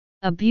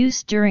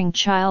Abuse during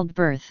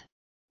childbirth.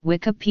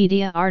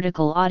 Wikipedia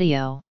article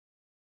audio.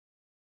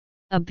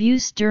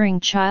 Abuse during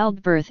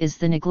childbirth is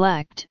the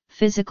neglect,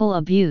 physical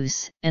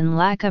abuse, and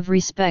lack of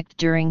respect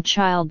during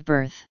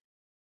childbirth.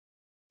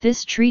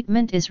 This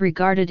treatment is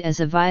regarded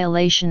as a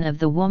violation of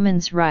the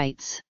woman's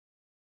rights.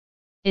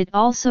 It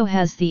also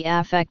has the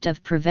effect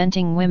of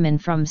preventing women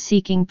from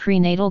seeking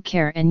prenatal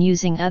care and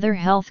using other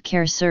health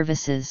care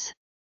services.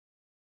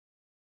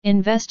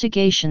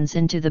 Investigations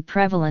into the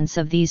prevalence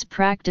of these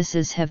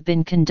practices have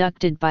been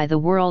conducted by the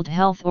World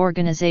Health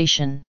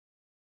Organization.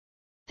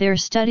 Their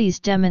studies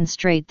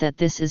demonstrate that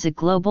this is a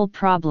global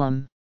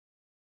problem.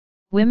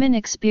 Women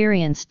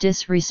experience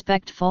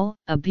disrespectful,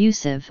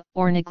 abusive,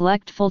 or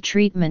neglectful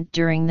treatment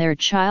during their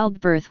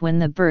childbirth when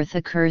the birth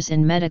occurs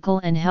in medical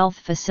and health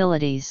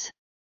facilities.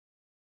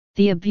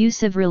 The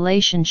abusive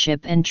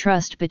relationship and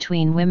trust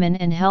between women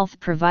and health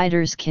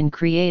providers can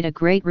create a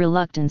great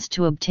reluctance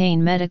to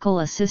obtain medical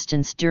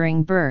assistance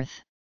during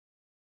birth.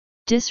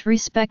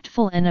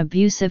 Disrespectful and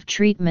abusive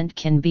treatment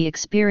can be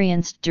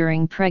experienced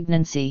during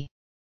pregnancy.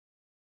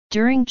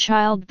 During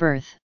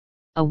childbirth,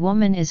 a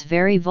woman is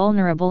very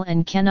vulnerable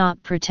and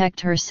cannot protect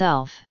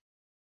herself.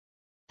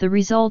 The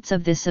results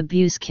of this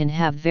abuse can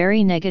have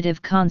very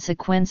negative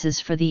consequences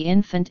for the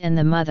infant and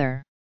the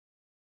mother.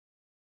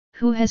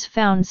 Who has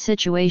found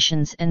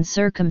situations and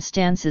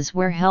circumstances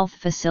where health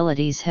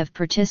facilities have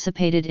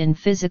participated in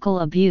physical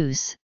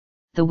abuse,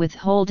 the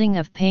withholding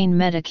of pain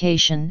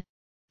medication,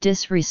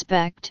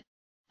 disrespect,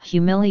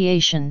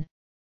 humiliation,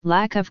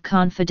 lack of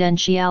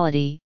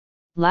confidentiality,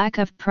 lack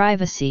of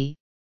privacy,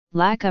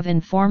 lack of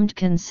informed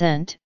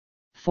consent,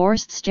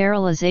 forced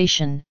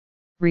sterilization,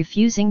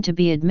 refusing to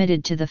be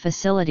admitted to the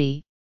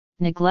facility,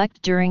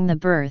 neglect during the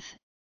birth,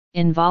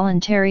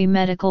 involuntary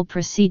medical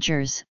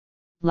procedures,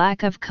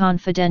 lack of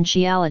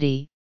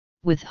confidentiality,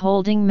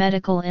 withholding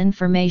medical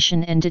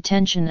information and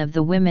detention of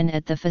the woman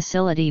at the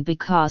facility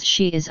because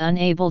she is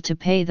unable to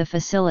pay the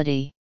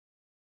facility.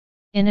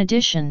 In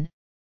addition,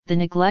 the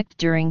neglect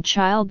during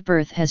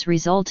childbirth has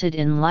resulted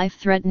in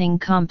life-threatening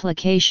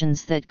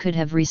complications that could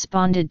have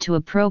responded to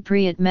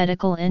appropriate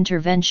medical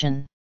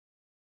intervention.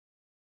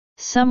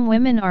 Some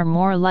women are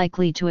more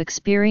likely to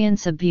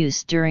experience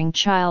abuse during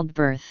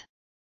childbirth.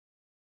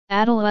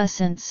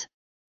 Adolescents,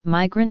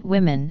 migrant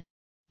women,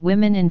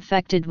 women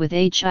infected with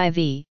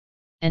HIV,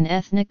 and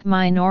ethnic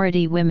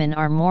minority women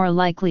are more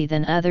likely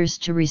than others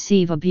to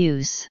receive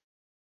abuse.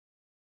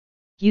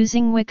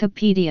 Using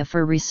Wikipedia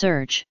for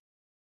research.